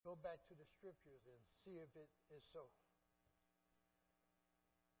Go back to the scriptures and see if it is so.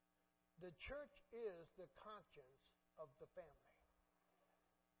 The church is the conscience of the family.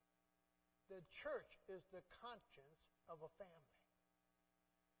 The church is the conscience of a family.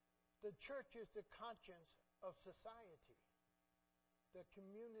 The church is the conscience of society, the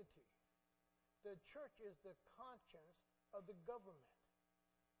community. The church is the conscience of the government.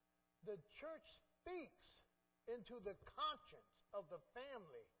 The church speaks into the conscience of the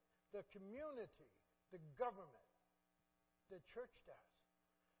family, the community, the government. The church does.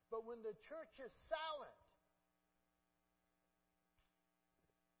 But when the church is silent,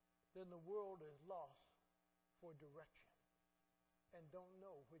 then the world is lost for direction and don't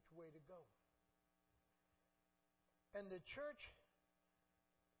know which way to go. And the church,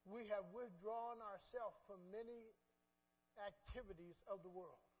 we have withdrawn ourselves from many activities of the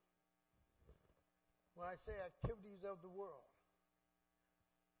world. When I say activities of the world,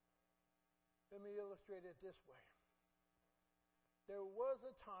 let me illustrate it this way. There was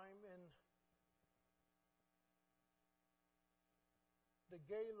a time in the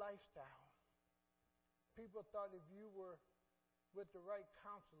gay lifestyle, people thought if you were with the right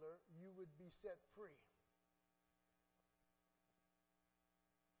counselor, you would be set free.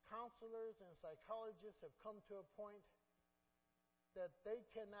 Counselors and psychologists have come to a point that they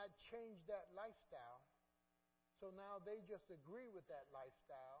cannot change that lifestyle, so now they just agree with that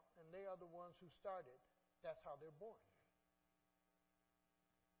lifestyle, and they are the ones who started. That's how they're born.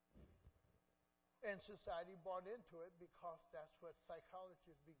 And society bought into it because that's what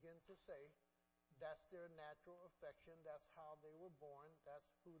psychologists begin to say. That's their natural affection. That's how they were born.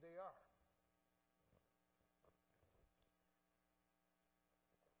 That's who they are.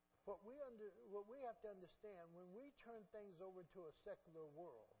 What we have to understand, when we turn things over to a secular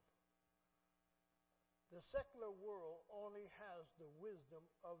world, the secular world only has the wisdom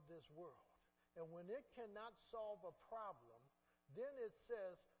of this world. And when it cannot solve a problem, then it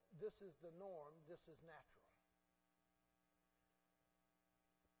says, this is the norm, this is natural.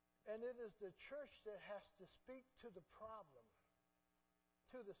 And it is the church that has to speak to the problem,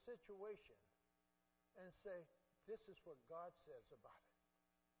 to the situation, and say, this is what God says about it.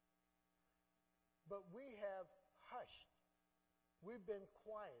 But we have hushed. We've been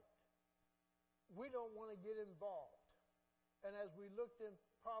quiet. We don't want to get involved. And as we looked in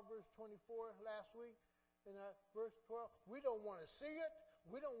Proverbs 24 last week, in verse 12, we don't want to see it.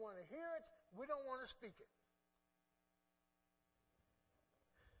 We don't want to hear it. We don't want to speak it.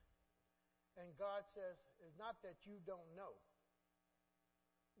 And God says, it's not that you don't know.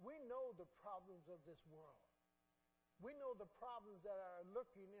 We know the problems of this world. We know the problems that are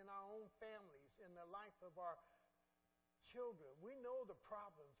lurking in our own families, in the life of our children. We know the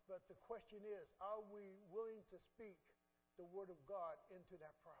problems, but the question is, are we willing to speak the Word of God into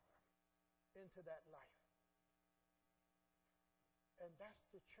that problem, into that life? And that's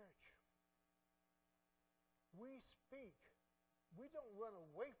the church. We speak. We don't run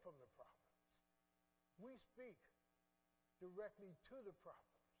away from the problems. We speak directly to the problems.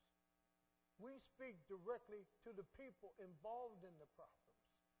 We speak directly to the people involved in the problems.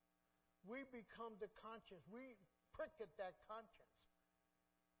 We become the conscience. We prick at that conscience.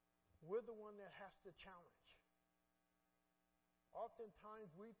 We're the one that has to challenge.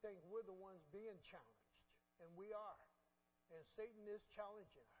 Oftentimes we think we're the ones being challenged, and we are. And Satan is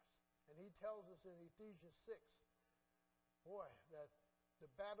challenging us. And he tells us in Ephesians 6, boy, that the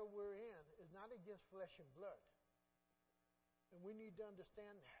battle we're in is not against flesh and blood. And we need to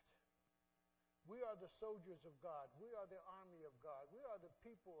understand that. We are the soldiers of God. We are the army of God. We are the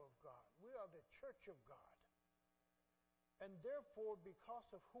people of God. We are the church of God. And therefore,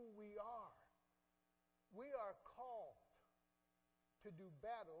 because of who we are called to do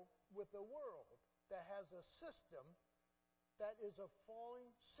battle with a world that has a system that is a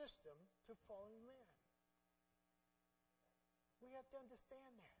falling system to falling men. We have to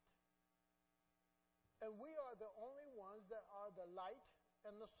understand that. And we are the only ones that are the light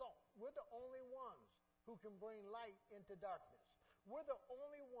and the salt. We're the only ones who can bring light into darkness. We're the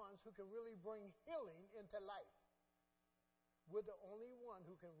only ones who can really bring healing into life. We're the only one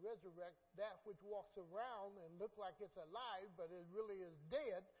who can resurrect that which walks around and look like it's alive, but it really is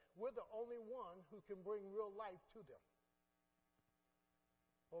dead. We're the only one who can bring real life to them,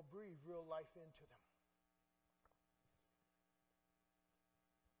 or breathe real life into them.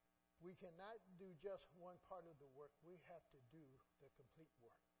 We cannot do just one part of the work. We have to do the complete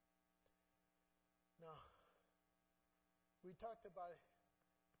work. Now, we talked about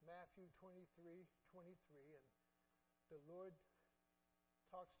Matthew 23:23, and the Lord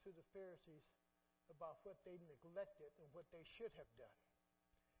talks to the Pharisees about what they neglected and what they should have done.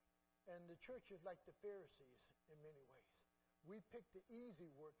 And the church is like the Pharisees in many ways. We pick the easy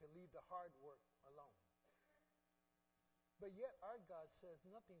work and leave the hard work alone. But yet our God says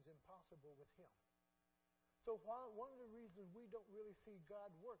nothing's impossible with him. So one of the reasons we don't really see God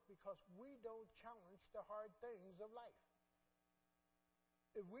work, because we don't challenge the hard things of life.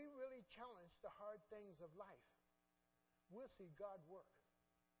 If we really challenge the hard things of life, we'll see God work.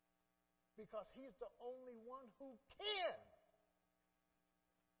 Because he's the only one who can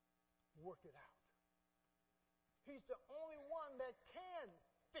work it out. He's the only one that can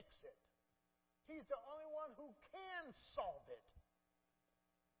fix it. He's the only one who can solve it.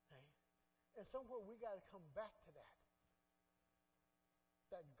 Okay? And somewhere we got to come back to that.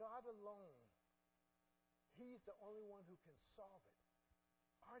 That God alone, he's the only one who can solve it.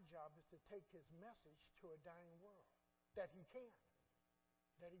 Our job is to take his message to a dying world. That he can.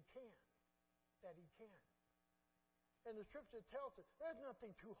 That he can. That he can. And the scripture tells us there's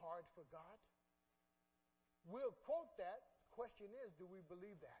nothing too hard for God. We'll quote that. The question is, do we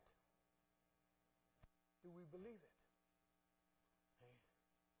believe that? Do we believe it? Okay.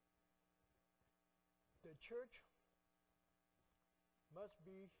 The church must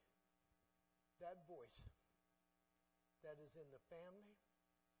be that voice that is in the family.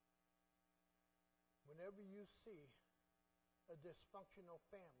 Whenever you see a dysfunctional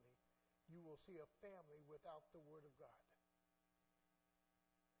family, you will see a family without the Word of God.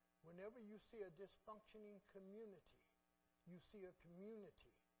 Whenever you see a dysfunctioning community, you see a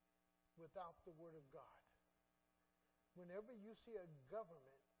community without the Word of God. Whenever you see a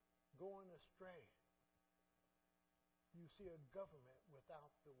government going astray, you see a government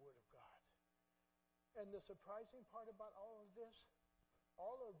without the Word of God. And the surprising part about all of this,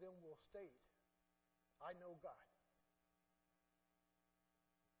 all of them will state, I know God.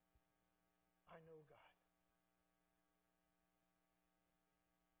 I know God.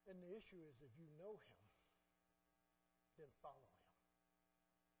 And the issue is, if you know him, then follow him.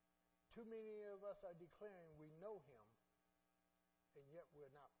 Too many of us are declaring we know him, and yet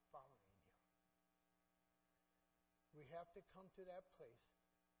we're not following him. We have to come to that place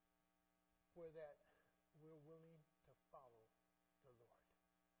where that we're willing to follow the Lord.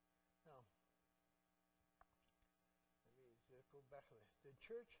 Now, let me just go back a little. The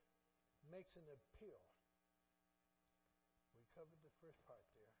church makes an appeal. We covered the first part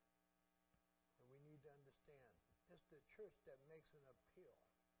there. And we need to understand, it's the church that makes an appeal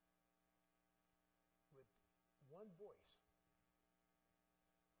with one voice.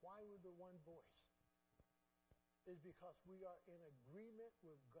 Why with the one voice? It's because we are in agreement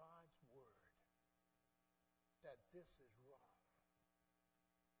with God's word that this is wrong.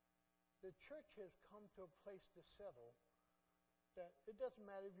 The church has come to a place to settle that it doesn't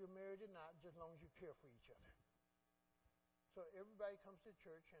matter if you're married or not, just as long as you care for each other. So everybody comes to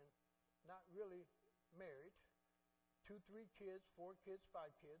church and not really married, 2, 3 kids, 4 kids, 5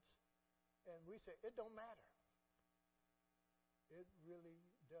 kids, and we say, it don't matter. It really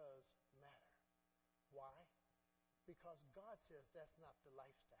does matter. Why? Because God says that's not the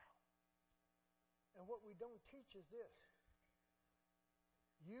lifestyle. And what we don't teach is this.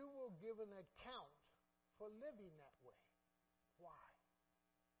 You will give an account for living that way. Why?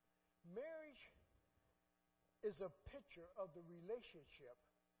 Marriage is a picture of the relationship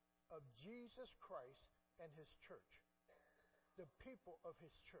of Jesus Christ and his church, the people of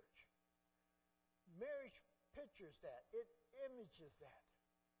his church. Marriage pictures that. It images that.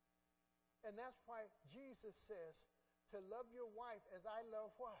 And that's why Jesus says to love your wife as I love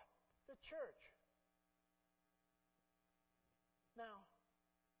what? The church. Now,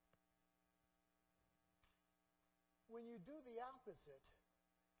 when you do the opposite,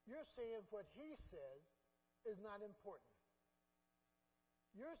 you're saying what he said is not important.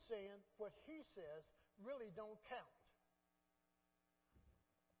 You're saying what he says really don't count.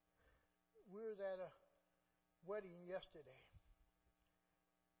 We were at a wedding yesterday,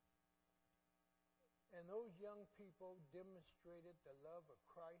 and those young people demonstrated the love of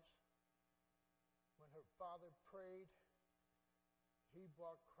Christ. When her father prayed, he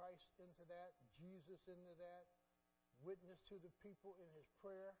brought Christ into that, Jesus into that, witness to the people in his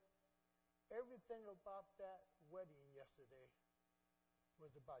prayer. Everything about that wedding yesterday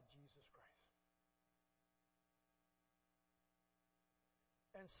was about Jesus Christ.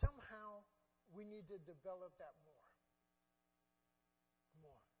 And somehow we need to develop that more.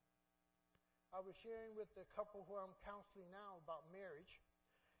 More. I was sharing with the couple who I'm counseling now about marriage,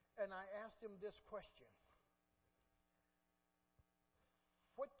 and I asked them this question.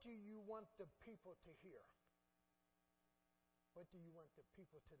 What do you want the people to hear? What do you want the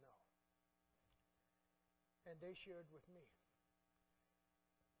people to know? And they shared with me.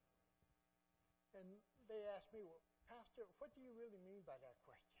 And they asked me, well, Pastor, what do you really mean by that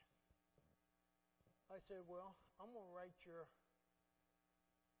question? I said, well, I'm going to write your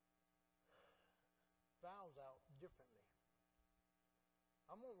vows out differently.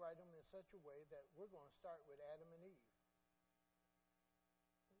 I'm going to write them in such a way that we're going to start with Adam and Eve.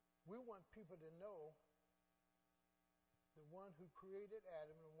 We want people to know the one who created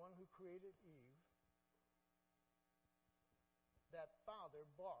Adam and the one who created Eve, that father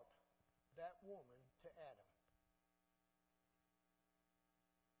brought that woman to Adam.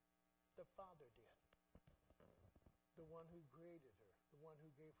 The father did. The one who created her, the one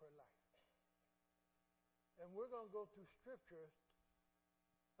who gave her life. And we're going to go through Scripture,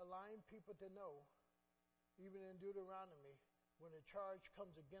 allowing people to know, even in Deuteronomy, when a charge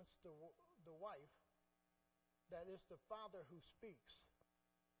comes against the wife, that it's the father who speaks.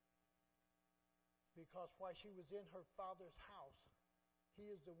 Because while she was in her father's house, he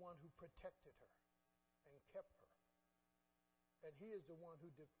is the one who protected her and kept her. And he is the one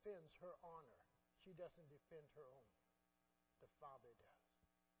who defends her honor. She doesn't defend her own. The father does.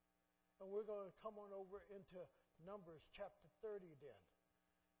 And we're going to come on over into Numbers chapter 30 then.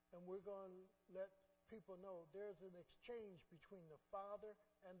 And we're going to let people know there's an exchange between the father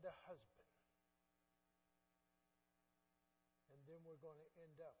and the husband. And then we're going to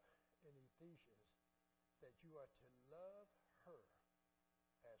end up in Ephesians, that you are to love her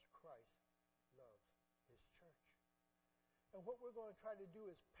as Christ loves his church. And what we're going to try to do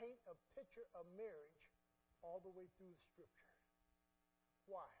is paint a picture of marriage all the way through the Scripture.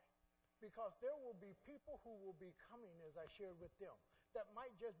 Why? Because there will be people who will be coming, as I shared with them, that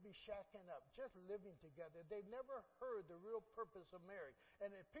might just be shacking up, just living together. They've never heard the real purpose of marriage.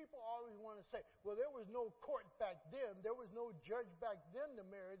 And if people always want to say, well, there was no court back then, there was no judge back then to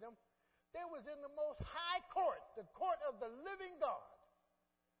marry them. They was in the most high court, the court of the living God,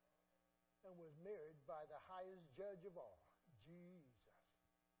 and was married by the highest judge of all, Jesus,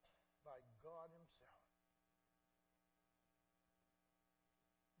 by God himself.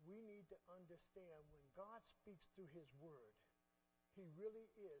 We need to understand when God speaks through his word, he really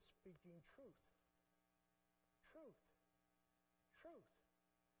is speaking truth. Truth. Truth.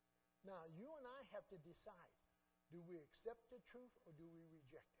 Now, you and I have to decide, do we accept the truth or do we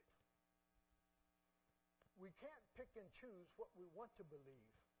reject it? We can't pick and choose what we want to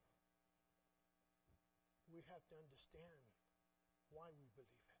believe. We have to understand why we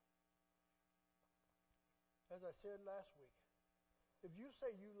believe it. As I said last week, if you say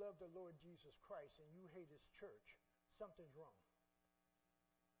you love the Lord Jesus Christ and you hate his church, something's wrong.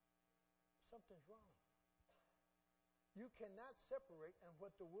 Something's wrong. You cannot separate, and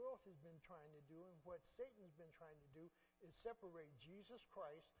what the world has been trying to do and what Satan's been trying to do is separate Jesus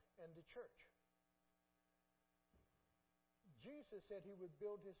Christ and the church. Jesus said he would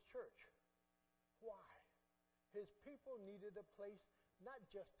build his church. Why? His people needed a place not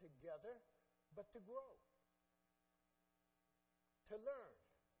just together, but to grow, to learn,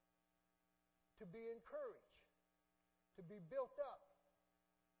 to be encouraged, to be built up.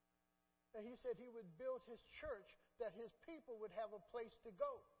 And he said he would build his church that his people would have a place to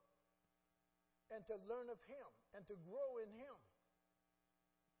go and to learn of him and to grow in him.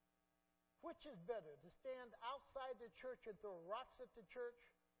 Which is better, to stand outside the church and throw rocks at the church,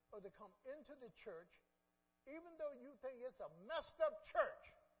 or to come into the church, even though you think it's a messed up church?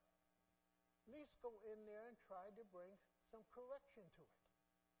 At least go in there and try to bring some correction to it.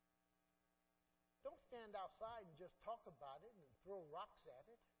 Don't stand outside and just talk about it and throw rocks at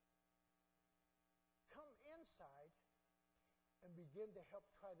it. Come inside and begin to help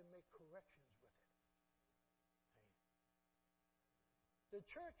try to make corrections with it. Okay. The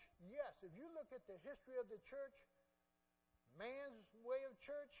church, yes, if you look at the history of the church, man's way of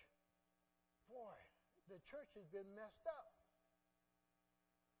church, boy, the church has been messed up.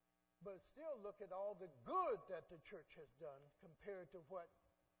 But still look at all the good that the church has done compared to what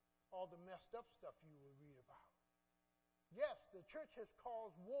all the messed up stuff you will read about. Yes, the church has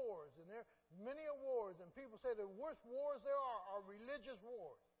caused wars, and there are many wars, and people say the worst wars there are religious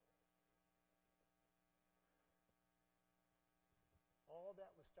wars. All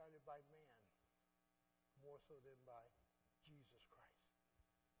that was started by man, more so than by Jesus Christ.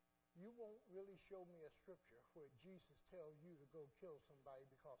 You won't really show me a scripture where Jesus tells you to go kill somebody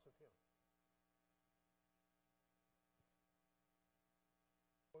because of him.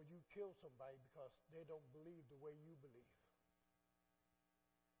 Or you kill somebody because they don't believe the way you believe.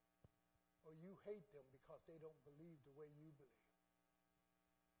 Or you hate them because they don't believe the way you believe.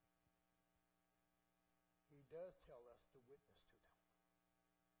 He does tell us to witness to them.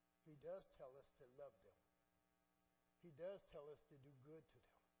 He does tell us to love them. He does tell us to do good to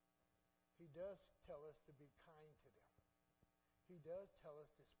them. He does tell us to be kind to them. He does tell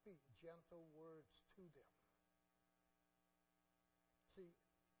us to speak gentle words to them. See,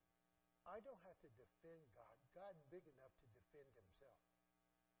 I don't have to defend God. God's big enough to defend himself.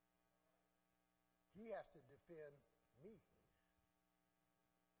 He has to defend me.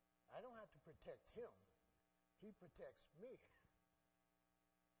 I don't have to protect him. He protects me.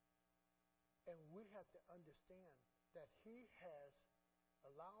 And we have to understand that he has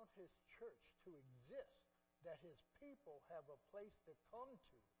allowed his church to exist, that his people have a place to come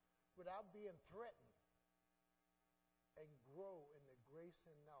to without being threatened, and grow in the grace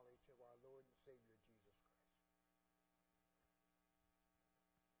and knowledge of our Lord and Savior Jesus Christ.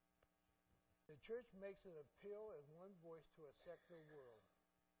 The church makes an appeal in one voice to a secular world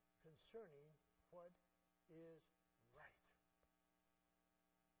concerning what is right.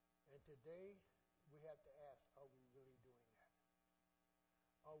 And today, we have to ask, are we really doing that?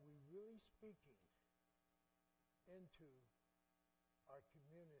 Are we really speaking into our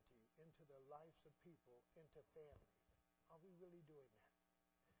community, into the lives of people, into family? Are we really doing that?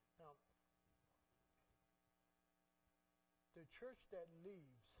 Now, the church that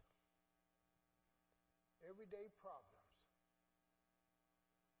leaves everyday problems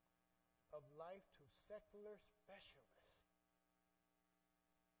of life to secular specialists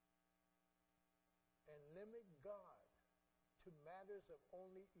and limit God to matters of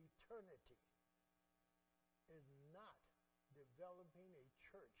only eternity is not developing a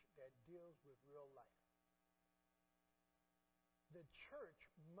church that deals with real life. The church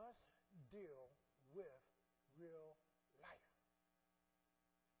must deal with real life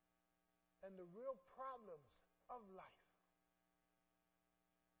and the real problems of life.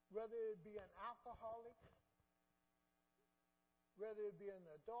 Whether it be an alcoholic, whether it be an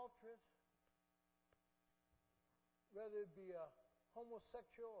adulteress, whether it be a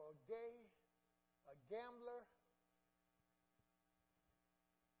homosexual or gay, a gambler,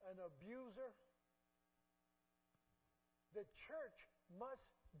 an abuser, the church must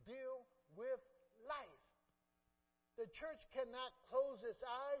deal with life. The church cannot close its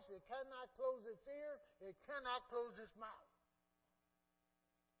eyes, it cannot close its ears, it cannot close its mouth.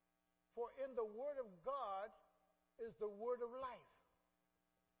 For in the Word of God is the Word of life.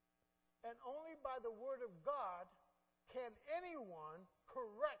 And only by the Word of God can anyone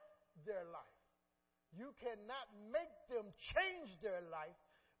correct their life. You cannot make them change their life,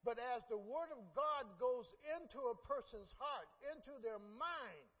 but as the Word of God goes into a person's heart, into their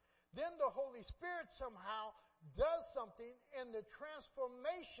mind, then the Holy Spirit somehow does something in the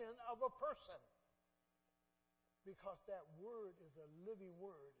transformation of a person. Because that Word is a living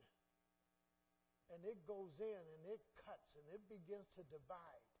Word. And it goes in and it cuts and it begins to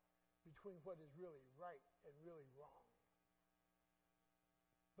divide between what is really right and really wrong.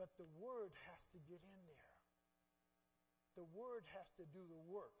 But the Word has to get in there. The Word has to do the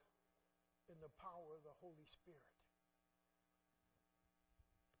work in the power of the Holy Spirit.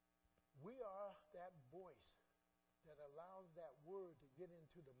 We are that voice that allows that Word to get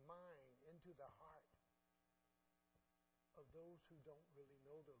into the mind, into the heart of those who don't really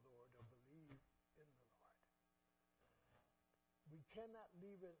know the Lord or believe in the Lord. We cannot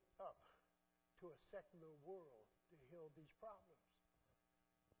leave it up to a secular world to heal these problems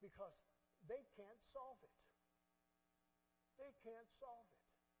because they can't solve it. They can't solve it.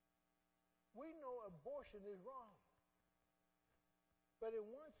 We know abortion is wrong. But in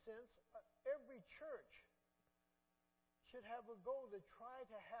one sense, every church should have a goal to try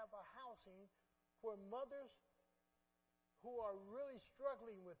to have a housing where mothers who are really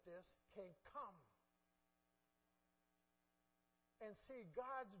struggling with this can come and see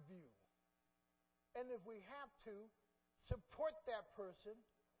God's view. And if we have to, support that person.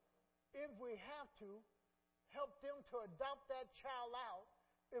 If we have to, help them to adopt that child out.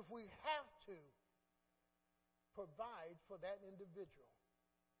 If we have to, provide for that individual,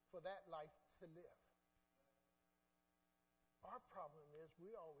 for that life to live. Our problem is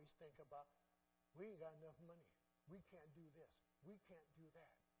we always think about, we ain't got enough money. We can't do this. We can't do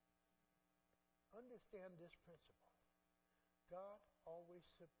that. Understand this principle. God always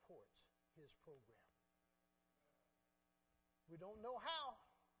supports His program. We don't know how.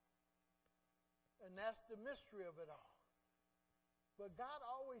 And that's the mystery of it all. But God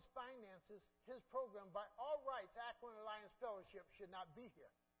always finances His program. By all rights, Akron Alliance Fellowship should not be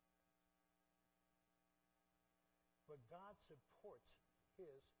here. But God supports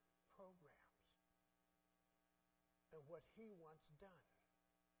His programs and what He wants done.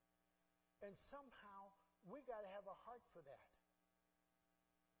 And somehow, we got to have a heart for that.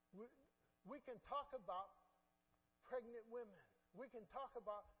 We can talk about pregnant women. We can talk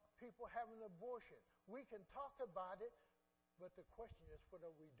about people having abortion. We can talk about it, but the question is, what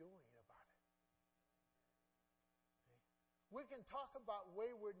are we doing about it? Okay? We can talk about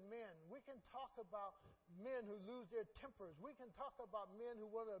wayward men. We can talk about men who lose their tempers. We can talk about men who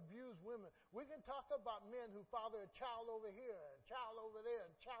want to abuse women. We can talk about men who father a child over here, a child over there,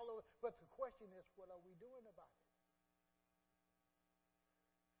 and child over. But the question is, what are we doing about it?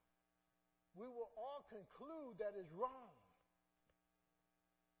 We will all conclude that is wrong.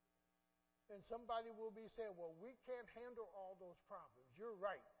 And somebody will be saying, well, we can't handle all those problems. You're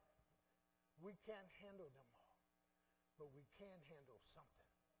right. We can't handle them all. But we can handle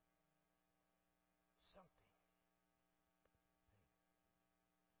something. Something.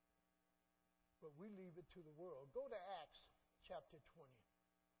 But we leave it to the world. Go to Acts chapter 20.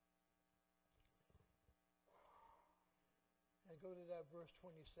 And go to that verse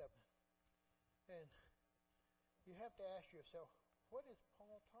 27. And you have to ask yourself, what is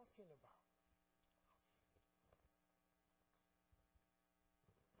Paul talking about?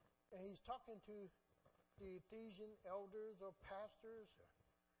 And he's talking to the Ephesian elders or pastors or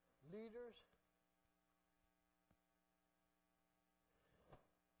leaders.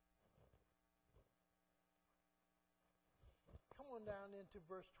 Come on down into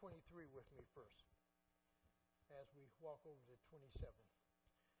verse 23 with me first, as we walk over to 27.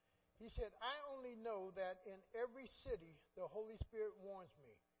 He said, I only know that in every city the Holy Spirit warns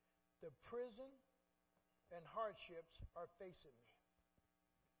me. The prison and hardships are facing me.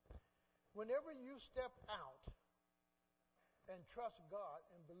 Whenever you step out and trust God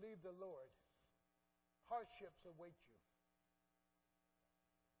and believe the Lord, hardships await you.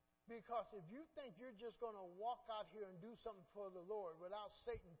 Because if you think you're just going to walk out here and do something for the Lord without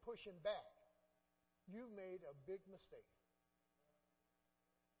Satan pushing back, you made a big mistake.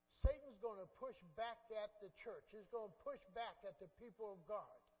 Satan's going to push back at the church. He's going to push back at the people of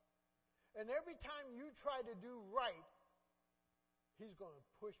God. And every time you try to do right, he's going to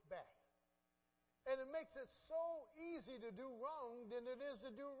push back. And it makes it so easy to do wrong than it is to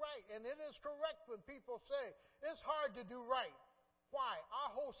do right. And it is correct when people say, it's hard to do right. Why?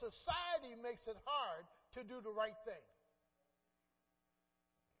 Our whole society makes it hard to do the right thing.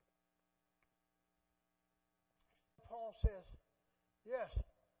 Paul says, yes,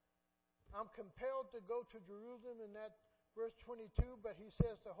 I'm compelled to go to Jerusalem in that verse 22, but he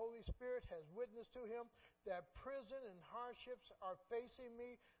says the Holy Spirit has witnessed to him that prison and hardships are facing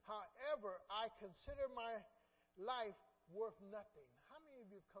me. However, I consider my life worth nothing. How many of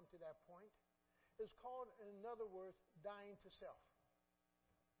you have come to that point? It's called, in other words, dying to self.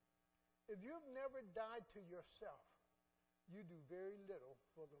 If you've never died to yourself, you do very little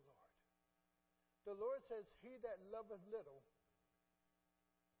for the Lord. The Lord says, he that loveth little,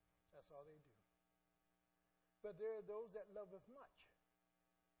 that's all they do. But there are those that loveth much,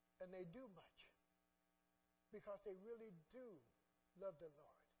 and they do much, because they really do love the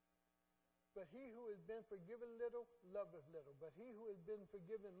Lord. But he who has been forgiven little, loveth little. But he who has been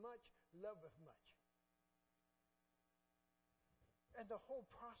forgiven much, loveth much. And the whole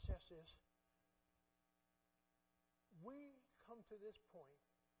process is, we come to this point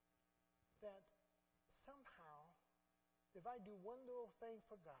that somehow, if I do one little thing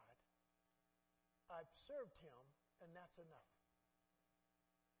for God, I've served him, and that's enough.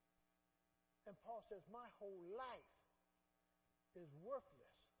 And Paul says, my whole life is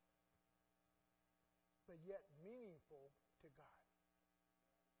worthless, but yet meaningful to God.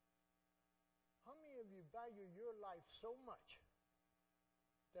 How many of you value your life so much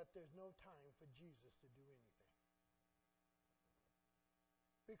that there's no time for Jesus to do anything?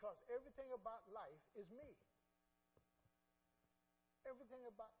 Because everything about life is me. Everything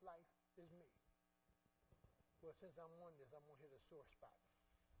about life is me. Well, since I'm on this, I'm going to hit a sore spot.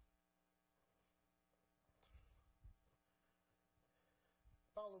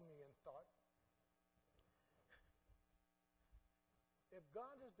 Follow me in thought. If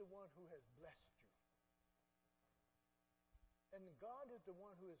God is the one who has blessed you, and God is the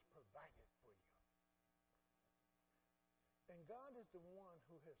one who has provided for you, and God is the one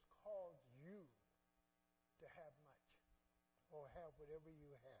who has called you to have much, or have whatever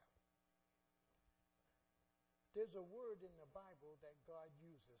you have, there's a word in the Bible that God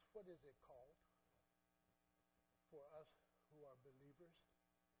uses. What is it called? For us who are believers,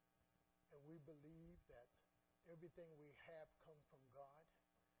 and we believe that everything we have comes from God.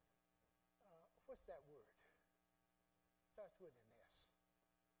 What's that word? Starts with an S.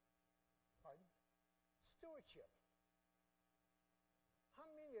 Pardon? Stewardship. How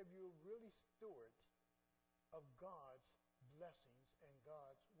many of you are really stewards of God's blessings and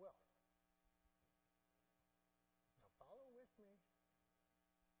God's wealth? Now follow with me.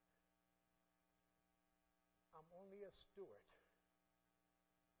 a steward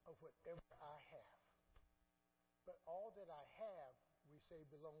of whatever I have. But all that I have, we say,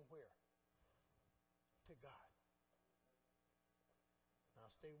 belong where? To God. Now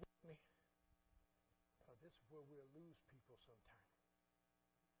stay with me, because this is where we'll lose people sometimes.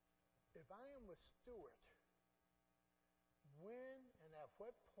 If I am a steward, when and at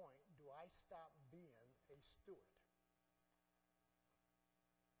what point do I stop being a steward?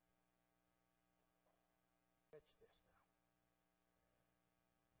 Catch this now.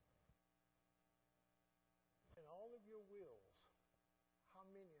 In all of your wills, how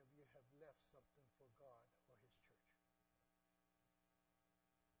many of you have left something for God or His church?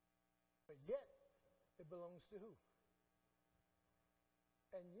 But yet, it belongs to who?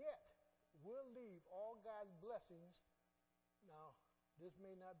 And yet, we'll leave all God's blessings. Now, this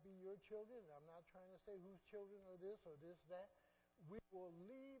may not be your children. I'm not trying to say whose children are this or this, that. We will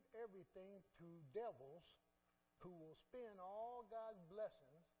leave everything to devils who will spend all God's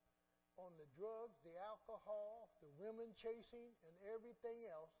blessings on the drugs, the alcohol, the women chasing, and everything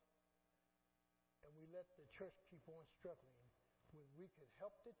else. And we let the church keep on struggling when we could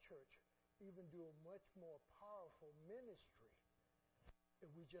help the church even do a much more powerful ministry if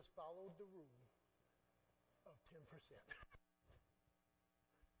we just followed the rule of 10%.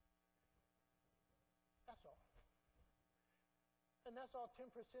 That's all. And that's all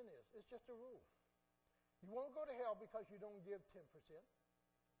 10% is. It's just a rule. You won't go to hell because you don't give 10%.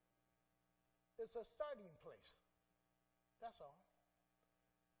 It's a starting place. That's all.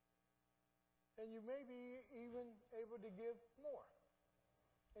 And you may be even able to give more.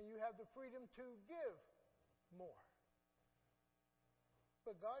 And you have the freedom to give more.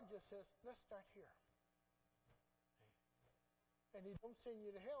 But God just says, let's start here. And He don't send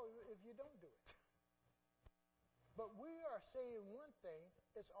you to hell if you don't do it. But we are saying one thing,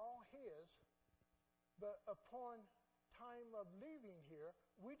 it's all His, but upon time of leaving here,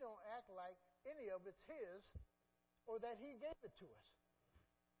 we don't act like any of it's His or that He gave it to us.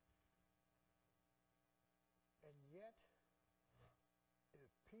 And yet, if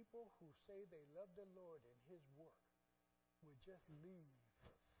people who say they love the Lord and His work would just leave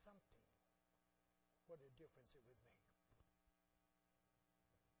something, what a difference it would make.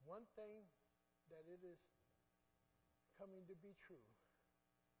 One thing that it is coming to be true,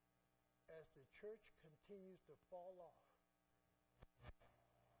 as the church continues to fall off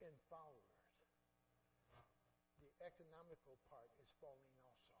in followers, the economical part is falling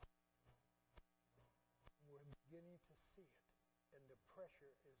also. We're beginning to see it, and the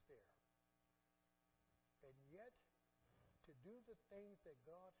pressure is there. And yet, to do the things that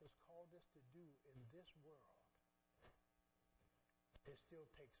God has called us to do in this world, it still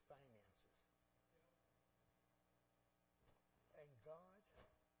takes finances. And God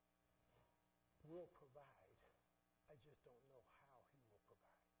will provide. I just don't know how He will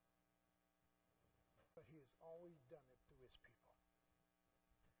provide. But He has always done it through His people.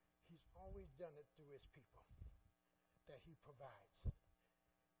 He's always done it through His people that He provides.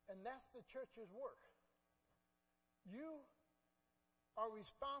 And that's the church's work. You are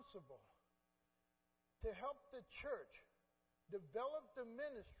responsible to help the church develop the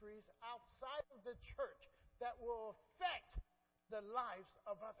ministries outside of the church that will affect the lives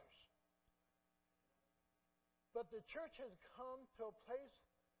of others. But the church has come to a place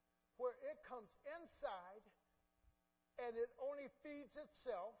where it comes inside and it only feeds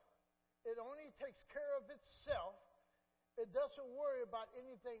itself. It only takes care of itself. It doesn't worry about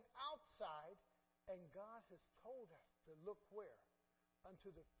anything outside. And God has told us to look where?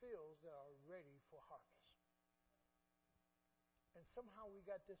 Unto the fields that are ready for harvest. And somehow we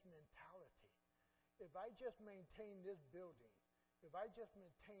got this mentality. If I just maintain this building, if I just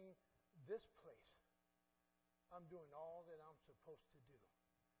maintain this place, I'm doing all that I'm supposed to do.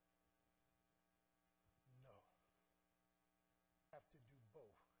 No. I have to do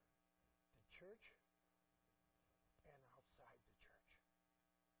both. The church and outside the church.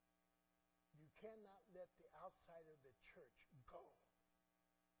 You cannot let the outside of the church go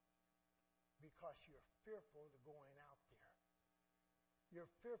because you're fearful of going out there. You're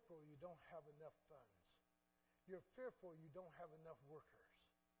fearful you don't have enough funds. You're fearful you don't have enough workers.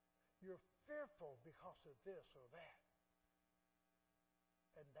 You're fearful because of this or that.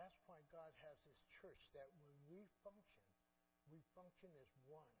 And that's why God has His church, that when we function as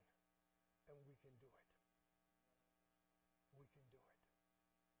one, and we can do it. We can do it.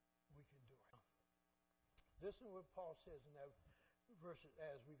 We can do it. Listen to what Paul says in that verse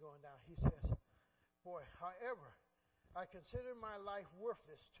as we're going down. He says, boy, however, I consider my life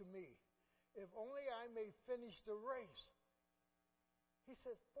worthless to me, if only I may finish the race. He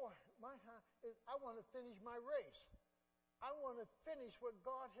says, boy, my time is, I want to finish my race. I want to finish what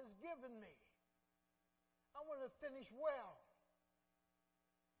God has given me. I want to finish well.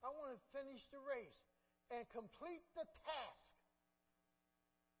 I want to finish the race and complete the task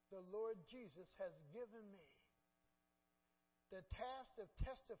the Lord Jesus has given me. The task of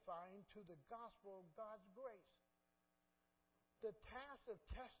testifying to the gospel of God's grace. The task of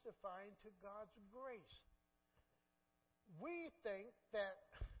testifying to God's grace. We think that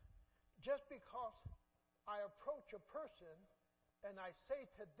just because I approach a person and I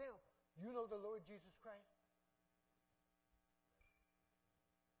say to them, you know the Lord Jesus Christ?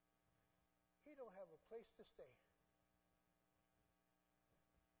 He don't have a place to stay.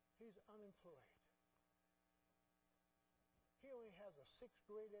 He's unemployed. He only has a 6th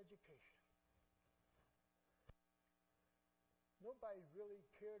grade education. Nobody really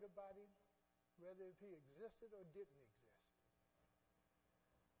cared about him, whether if he existed or didn't exist.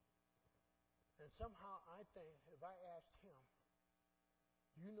 And somehow I think if I asked him,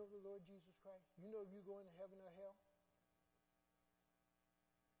 you know the Lord Jesus Christ? You know if you're going to heaven or hell?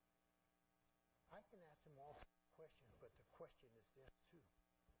 I can ask him all questions, but the question is this too.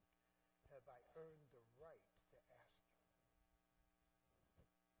 Have I earned the right to ask him?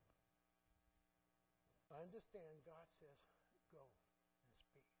 I understand God says, go and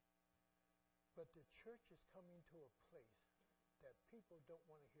speak. But the church is coming to a place that people don't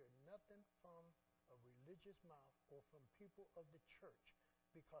want to hear nothing from a religious mouth or from people of the church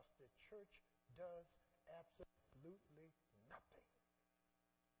because the church does absolutely nothing.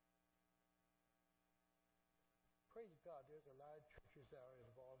 Praise God, there's a lot of churches that are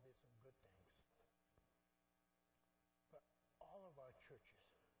involved in some good things. But all of our churches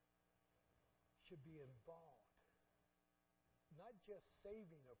should be involved, not just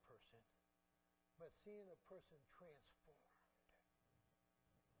saving a person, but seeing a person transformed.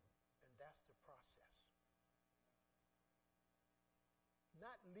 And that's the process.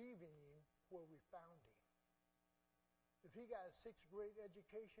 Not leaving him where we found him. If he got a 6th grade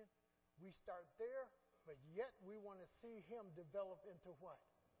education, we start there, but yet we want to see him develop into what?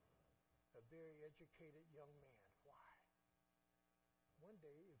 A very educated young man. Why? One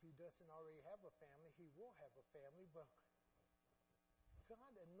day, if he doesn't already have a family, he will have a family, but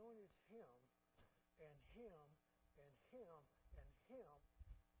God anointed him and him and him and him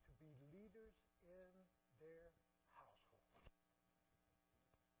to be leaders in their household.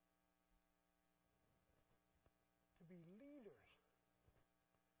 To be leaders.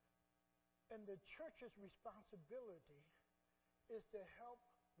 And the church's responsibility is to help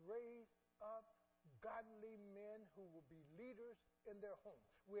raise up godly men who will be leaders in their homes.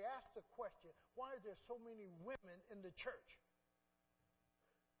 We ask the question, why are there so many women in the church?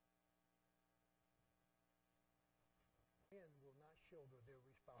 Men will not shoulder their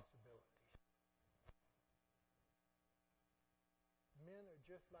responsibilities. Men are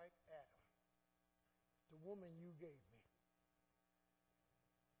just like Adam, the woman you gave me.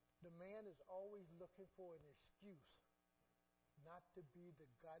 The man is always looking for an excuse not to be the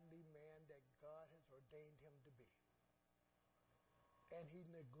godly man that God has ordained him to be. And he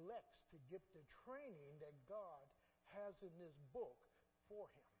neglects to get the training that God has in this book for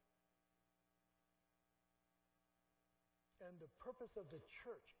him. And the purpose of the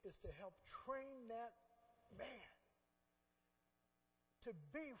church is to help train that man to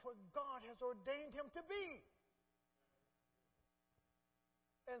be what God has ordained him to be.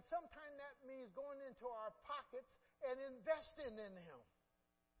 And sometimes that means going into our pockets and investing in him.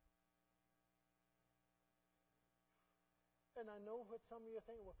 And I know what some of you are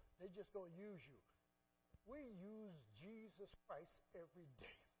thinking, well, they're just going to use you. We use Jesus Christ every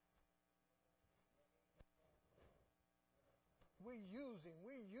day. We use him,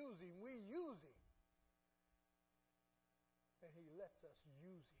 we use him, we use him. And he lets us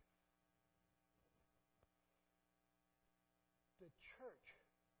use him. The church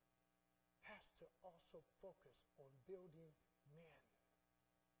has to also focus on building men.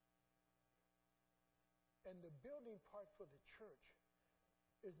 And the building part for the church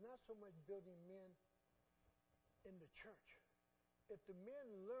is not so much building men in the church. If the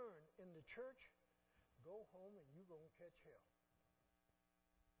men learn in the church, go home and you're going to catch hell.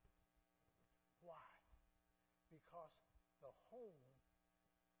 Why? Because the home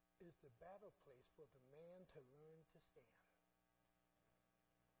is the battle place for the man to learn to stand.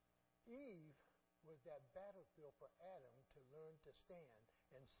 Eve was that battlefield for Adam to learn to stand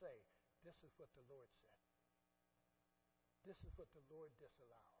and say, this is what the Lord said. This is what the Lord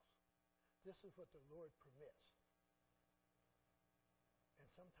disallows. This is what the Lord permits. And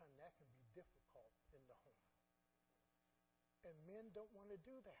sometimes that can be difficult in the home. And men don't want to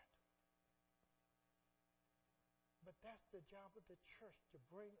do that. But that's the job of the church, to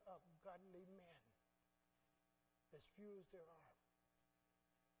bring up godly men, as few as there are.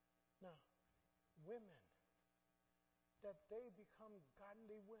 Now, women, that they become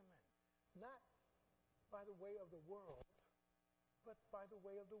godly women, not by the way of the world, but by the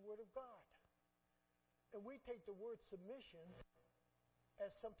way of the Word of God. And we take the word submission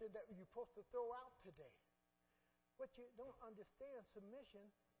as something that you're supposed to throw out today. What you don't understand, submission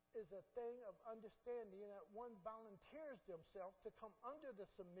is a thing of understanding that one volunteers themselves to come under the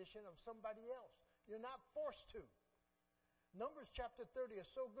submission of somebody else. You're not forced to. Numbers chapter 30 is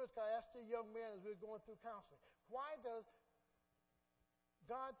so good, because I asked a young man as we were going through counseling, why does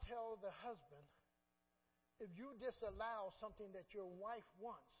God tell the husband, if you disallow something that your wife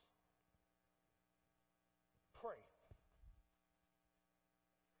wants, pray?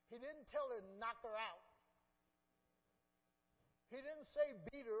 He didn't tell her knock her out. He didn't say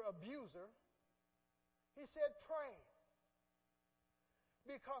beat her, abuse her. He said pray.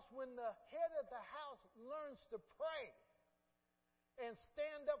 Because when the head of the house learns to pray and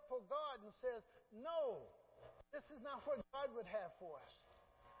stand up for God and says, no, this is not what God would have for us,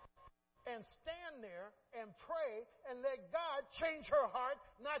 and stand there and pray and let God change her heart,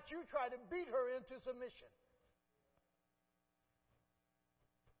 not you try to beat her into submission.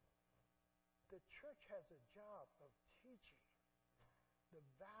 The church has a job of teaching the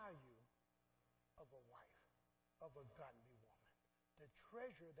value of a wife, of a godly woman, the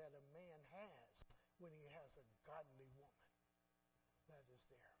treasure that a man has when he has a godly woman that is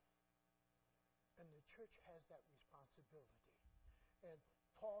there. And the church has that responsibility. And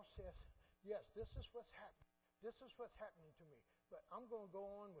Paul says, yes, this is what's happening. This is what's happening to me. But I'm going to go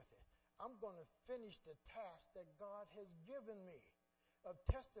on with it. I'm going to finish the task that God has given me of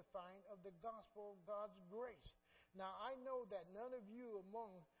testifying of the gospel of God's grace. Now, I know that none of you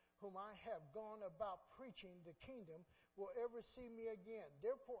among whom I have gone about preaching the kingdom will ever see me again.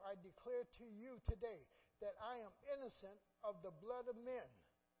 Therefore, I declare to you today that I am innocent of the blood of men.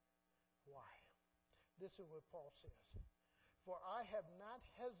 Why? Listen what Paul says. For I have not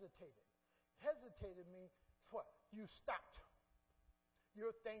hesitated. Hesitated means what? You stopped.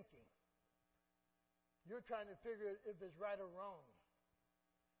 You're thinking. You're trying to figure if it's right or wrong.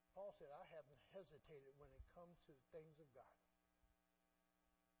 Paul said, I haven't hesitated when it comes to the things of God.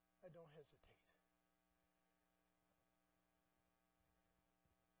 I don't hesitate.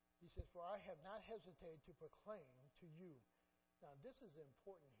 He says, for I have not hesitated to proclaim to you. Now, this is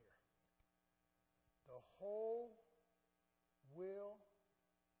important here. The whole will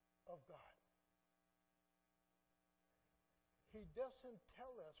of God. He doesn't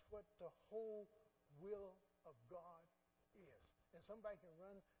tell us what the whole will of God is. And somebody can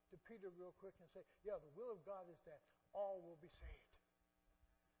run to Peter real quick and say, yeah, the will of God is that all will be saved.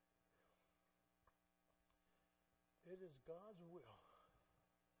 It is God's will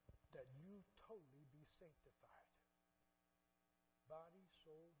that you totally be sanctified. Body,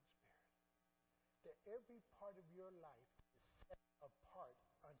 soul, and spirit. That every part of your life is set apart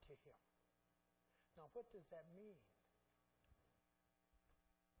unto Him. Now, what does that mean?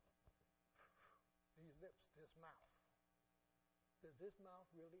 These lips, this mouth. Does this mouth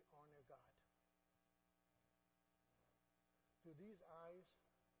really honor God? Do these eyes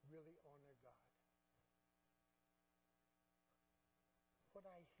really honor God? What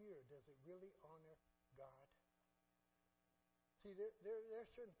I hear, does it really honor God? See, there are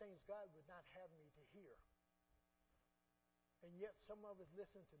certain things God would not have me to hear. And yet some of us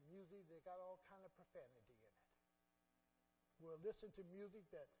listen to music that got all kind of profanity in it. We'll listen to music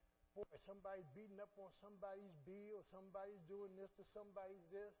that, boy, somebody's beating up on somebody's bee, or somebody's doing this to somebody's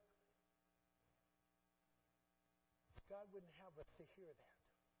this. God wouldn't have us to hear that.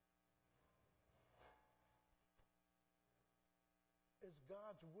 It's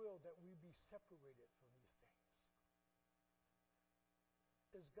God's will that we be separated from these things.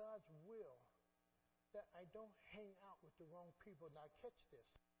 It's God's will that I don't hang out with the wrong people. Now catch this.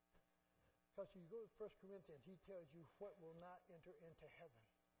 Because you go to 1 Corinthians, he tells you what will not enter into heaven.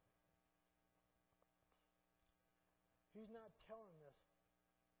 He's not telling us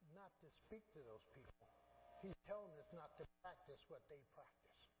not to speak to those people. He's telling us not to practice what they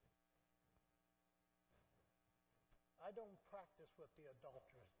practice. I don't practice what the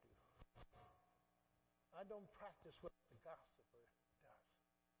adulterers do. I don't practice what the gossiper does.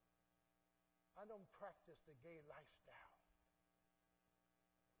 I don't practice the gay lifestyle.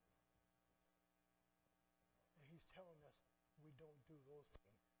 And he's telling us we don't do those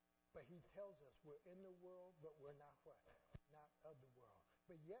things. But he tells us we're in the world, but we're not what? Not of the world.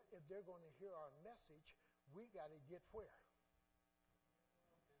 But yet, if they're going to hear our message, we got to get where?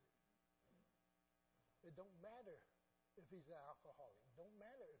 It don't matter if he's an alcoholic. Don't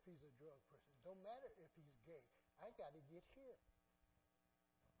matter if he's a drug person. Don't matter if he's gay. I got to get here.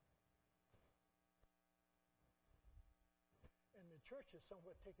 And the church is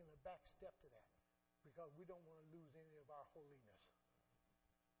somewhat taking a back step to that because we don't want to lose any of our holiness.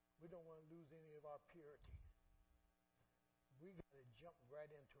 We don't want to lose any of our purity. We got to jump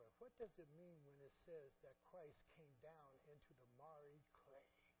right into it. What does it mean when it says that Christ came down into the miry clay?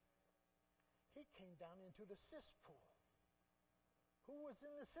 He came down into the cesspool. Who was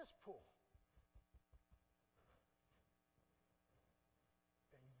in the cesspool?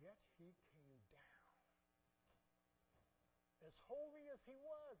 And yet he came down. As holy as he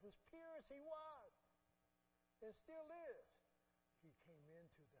was, as pure as he was, and still is, he came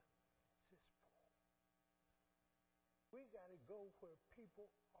into the cesspool. We got to go where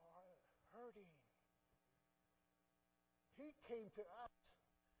people are hurting. He came to us.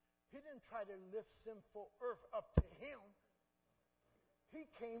 He didn't try to lift sinful earth up to him. He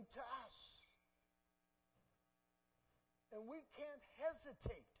came to us. And we can't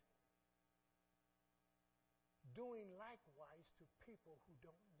hesitate doing likewise to people who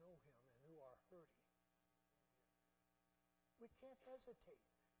don't know him and who are hurting. We can't hesitate.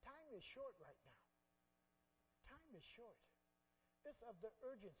 Time is short right now. Time is short. It's of the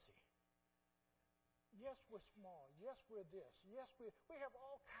urgency. Yes, we're small. Yes, we're this. Yes, we have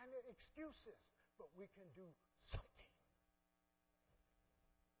all kind of excuses, but we can do something.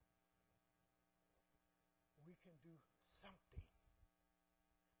 We can do something.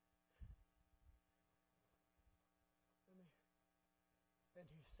 And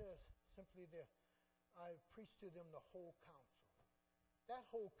he says simply this, I preached to them the whole counsel. That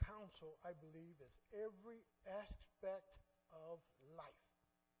whole counsel, I believe, is every aspect of life.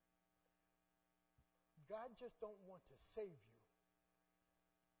 God just don't want to save you.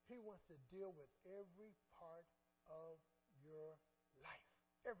 He wants to deal with every part of your life.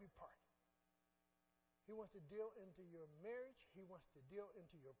 Every part. He wants to deal into your marriage. He wants to deal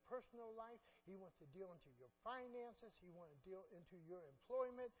into your personal life. He wants to deal into your finances. He wants to deal into your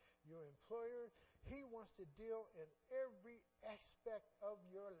employment, your employer. He wants to deal in every aspect of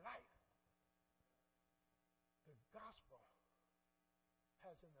your life. The gospel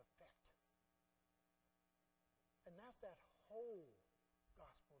has an effect. And that's that whole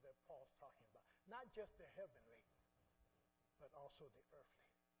gospel that Paul's talking about. Not just the heavenly, but also the earthly.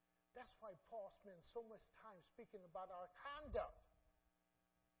 That's why Paul spends so much time speaking about our conduct.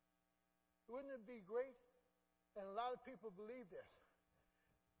 Wouldn't it be great? And a lot of people believe this.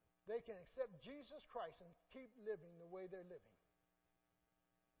 They can accept Jesus Christ and keep living the way they're living.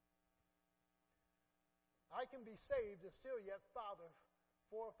 I can be saved and still yet father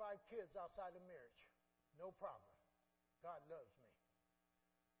 4 or 5 kids outside of marriage. No problem. God loves me.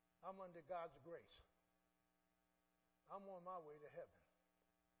 I'm under God's grace. I'm on my way to heaven.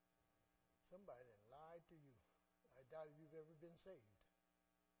 Somebody lied to you. I doubt if you've ever been saved.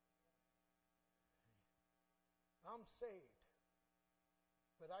 I'm saved,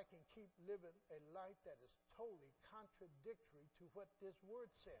 but I can keep living a life that is totally contradictory to what this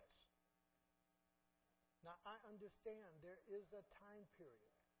word says. Now, I understand there is a time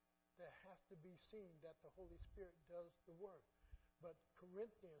period that has to be seen that the Holy Spirit does the work. But 2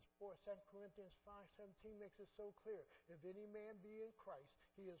 Corinthians 5:17 makes it so clear. If any man be in Christ,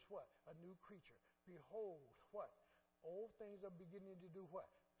 he is what? A new creature. Behold, what? Old things are beginning to do what?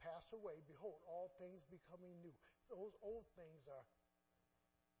 Pass away. Behold, all things becoming new. Those old things are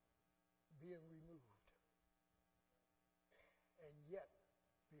being removed. And yet,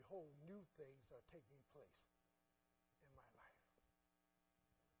 behold, new things are taking place in my life.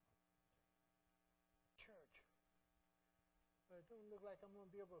 Church. But it don't look like I'm going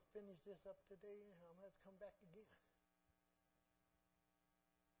to be able to finish this up today. I'm going to have to come back again.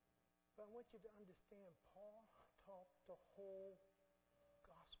 But I want you to understand, Paul taught the whole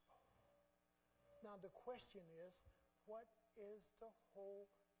gospel. Now the question is, what is the whole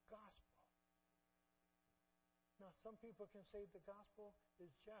gospel? Now some people can say the gospel is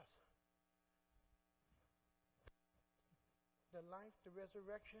just the life, the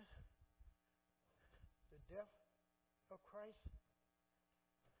resurrection, the death of Christ.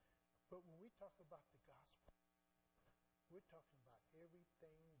 But when we talk about the gospel, we're talking about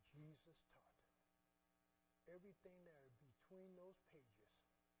everything Jesus taught. Everything that is between those pages.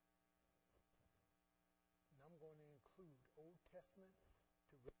 And I'm going to include Old Testament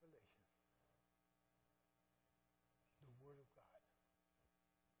to Revelation. The Word of God.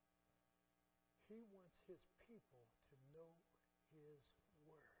 He wants his people to know his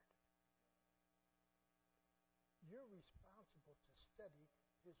Word. You're responsible to study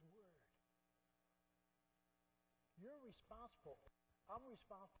his Word. You're responsible. I'm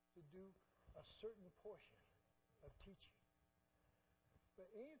responsible to do a certain portion of teaching. But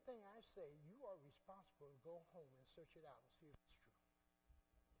anything I say, you are responsible to go home and search it out and see if it's true.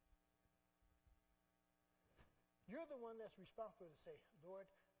 You're the one that's responsible to say, Lord,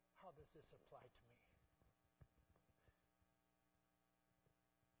 how does this apply to me?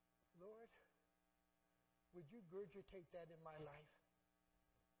 Lord, would you regurgitate that in my life?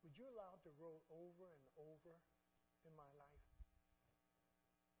 Would you allow it to roll over and over in my life?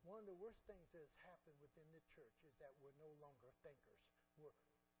 One of the worst things that has happened within the church is that we're no longer thinkers. We're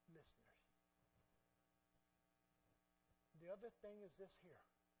listeners. The other thing is this here.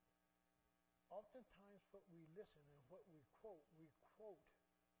 Oftentimes what we listen and what we quote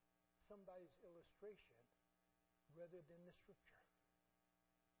somebody's illustration rather than the scripture.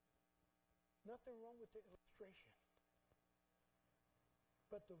 Nothing wrong with the illustration.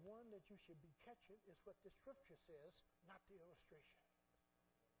 But the one that you should be catching is what the scripture says, not the illustration.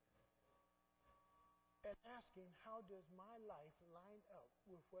 And asking, how does my life line up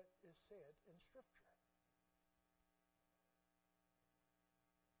with what is said in scripture?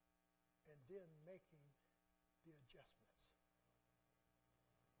 And then making the adjustments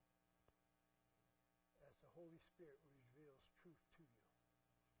as the Holy Spirit reveals truth to you.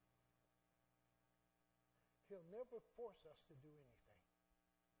 He'll never force us to do anything.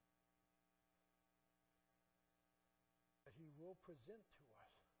 But He will present to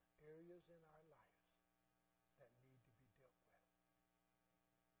us areas in our lives that need to be dealt with.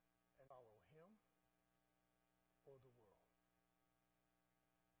 And follow Him or the world.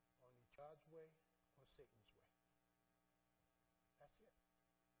 Only God's way or Satan's way. That's it.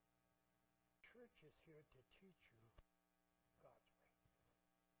 Church is here to teach you God's way.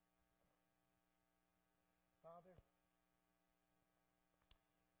 Father,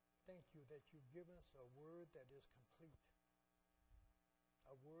 thank you that you've given us a word that is complete.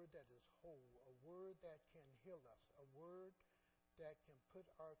 A word that is whole, a word that can heal us, a word that can put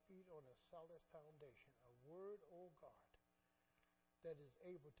our feet on a solid foundation, a word, oh God, that is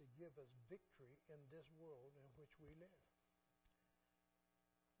able to give us victory in this world in which we live.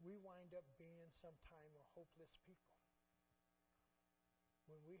 We wind up being sometimes a hopeless people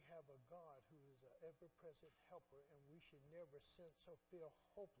when we have a God who is an ever-present helper, and we should never sense or feel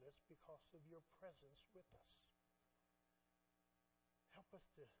hopeless because of your presence with us. Help us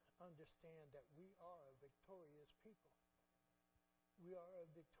to understand that we are a victorious people. We are a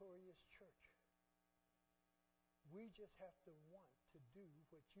victorious church. We just have to want to do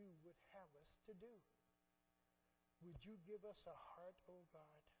what you would have us to do. Would you give us a heart, oh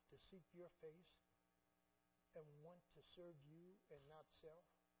God, to seek your face and want to serve you and not self?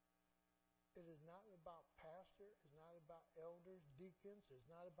 It is not about pastor. It's not about elders, deacons. It's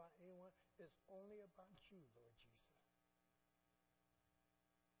not about anyone. It's only about you, Lord Jesus.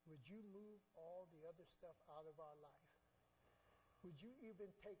 Would you move all the other stuff out of our life? Would you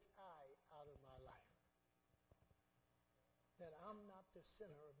even take I out of my life? That I'm not the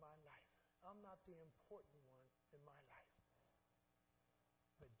center of my life. I'm not the important one in my life.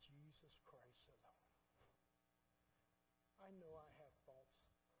 But Jesus Christ alone. I know I have faults.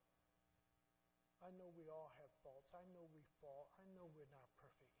 I know we all have faults. I know we fall. I know we're not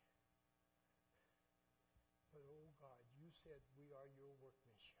perfect. But, oh God, you said we are your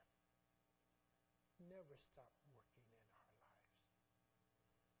workmanship. Never stop working in our lives.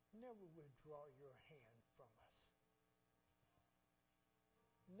 Never withdraw your hand from us.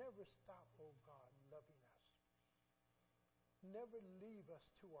 Never stop, oh God, loving us. Never leave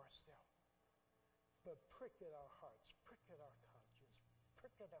us to ourselves, but prick at our hearts, prick at our conscience,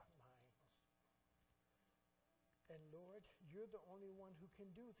 prick at our minds. And Lord, you're the only one who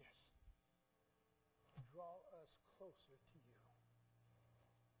can do this. Draw us closer to you.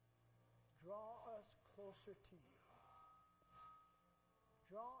 Draw us closer to you.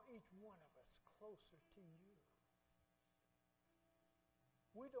 Draw each one of us closer to you.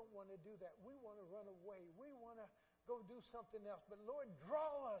 We don't want to do that. We want to run away. We want to go do something else. But Lord,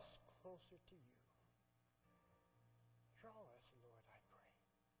 draw us closer to you. Draw us, Lord, I pray.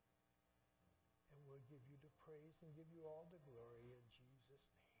 And we'll give you the praise and give you all the glory in Jesus'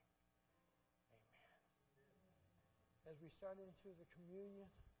 name. Amen. As we start into the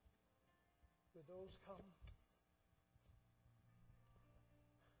communion, will those come?